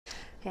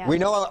Yeah. We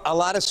know a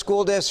lot of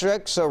school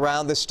districts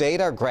around the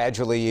state are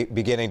gradually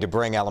beginning to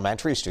bring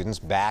elementary students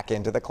back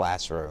into the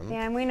classroom.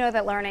 Yeah, and we know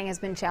that learning has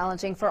been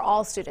challenging for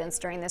all students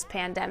during this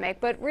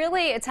pandemic, but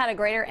really it's had a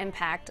greater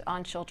impact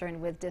on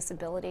children with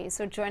disabilities.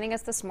 So joining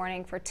us this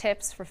morning for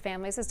tips for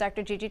families is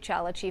Dr. Gigi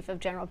Chawla, Chief of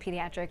General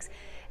Pediatrics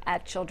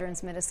at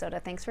Children's Minnesota.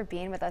 Thanks for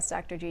being with us,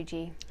 Dr.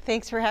 Gigi.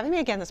 Thanks for having me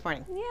again this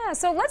morning. Yeah,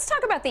 so let's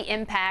talk about the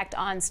impact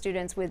on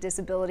students with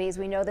disabilities.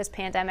 We know this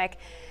pandemic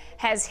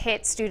has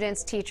hit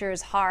students,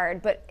 teachers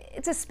hard, but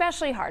it's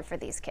especially hard for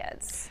these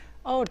kids.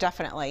 Oh,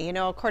 definitely. You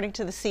know, according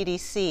to the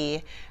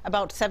CDC,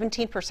 about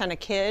 17% of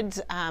kids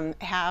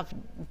have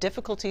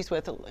difficulties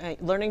with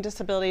learning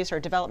disabilities or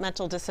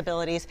developmental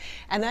disabilities,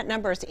 and that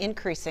number is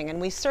increasing. And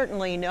we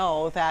certainly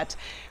know that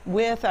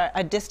with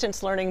a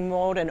distance learning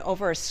mode and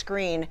over a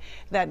screen,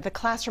 that the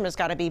classroom has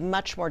got to be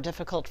much more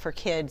difficult for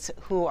kids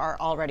who are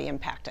already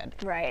impacted.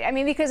 Right. I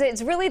mean, because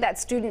it's really that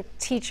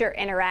student-teacher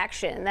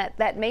interaction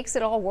that makes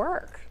it all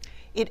work.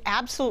 It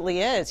absolutely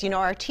is. You know,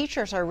 our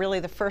teachers are really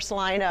the first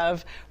line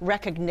of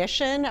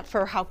recognition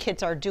for how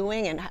kids are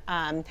doing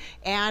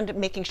and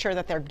making sure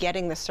that they're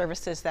getting the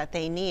services that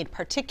they need,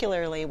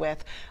 particularly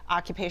with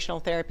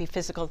occupational therapy,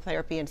 physical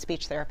therapy, and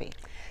speech therapy.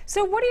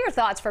 So what are your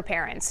thoughts for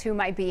parents who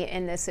might be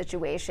in this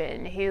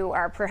situation, who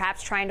are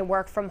perhaps trying to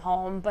work from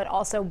home, but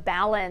also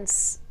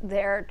balance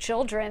their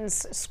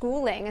children's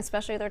schooling,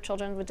 especially their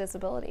children with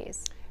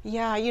disabilities?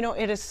 Yeah, you know,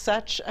 it is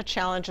such a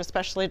challenge,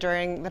 especially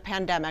during the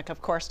pandemic,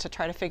 of course, to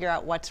try to figure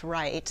out what's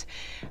right.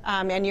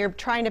 And you're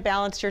trying to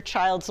balance your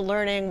child's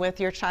learning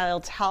with your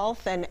child's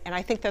health, and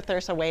I think that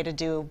there's a way to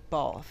do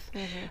both.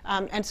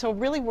 And so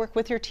really work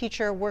with your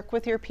teacher, work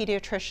with your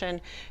pediatrician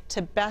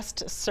to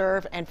best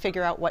serve and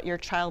figure out what your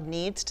child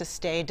needs to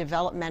stay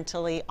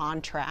developmentally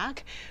on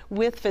track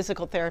with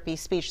physical therapy,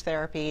 speech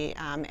therapy,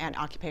 and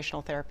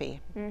occupational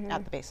therapy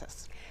at the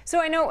basis. So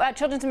I know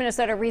Children's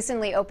Minnesota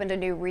recently opened a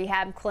new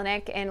rehab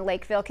clinic in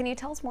Lakeville. Can you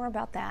tell us more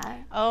about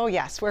that? Oh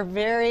yes, we're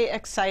very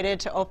excited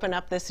to open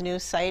up this new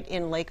site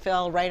in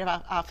Lakeville, right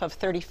off of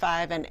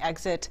 35 and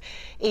exit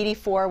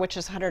 84, which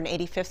is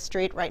 185th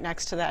Street, right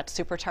next to that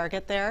Super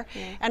Target there.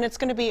 Yeah. And it's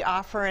going to be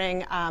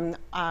offering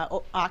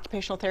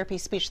occupational therapy,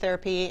 speech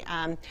therapy,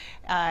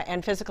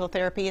 and physical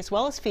therapy, as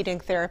well as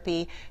feeding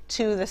therapy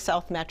to the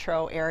South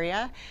Metro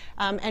area.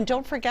 And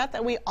don't forget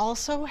that we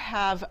also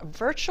have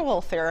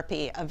virtual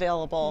therapy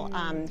available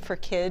for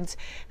kids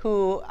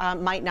who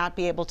might not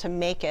be able to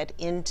make it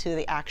into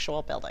the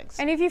actual buildings.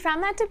 And have you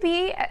found that to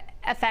be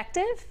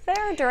effective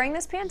there during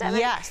this pandemic?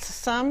 Yes,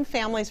 some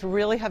families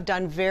really have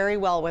done very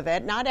well with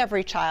it. Not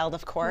every child,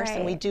 of course,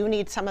 and we do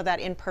need some of that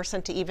in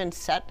person to even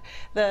set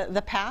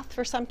the path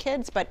for some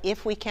kids, but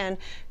if we can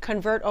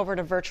convert over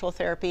to virtual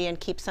therapy and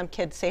keep some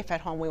kids safe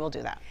at home, we will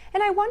do that.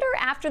 And I wonder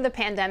after the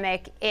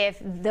pandemic if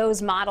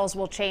those models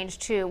will change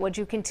too. Would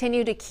you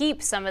continue to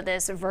keep some of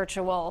this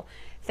virtual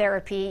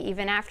therapy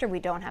even after we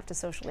don't have to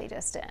socially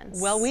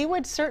distance? Well, we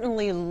would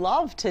certainly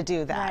love to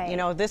do that. Right. You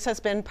know, this has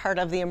been part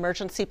of the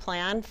emergency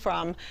plan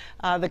from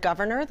the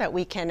governor that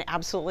we can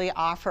absolutely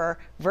offer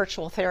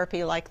virtual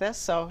therapy like this.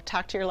 So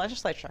talk to your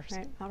legislatures.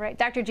 All right.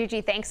 Dr.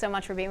 Gigi, thanks so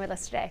much for being with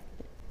us today.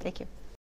 Thank you.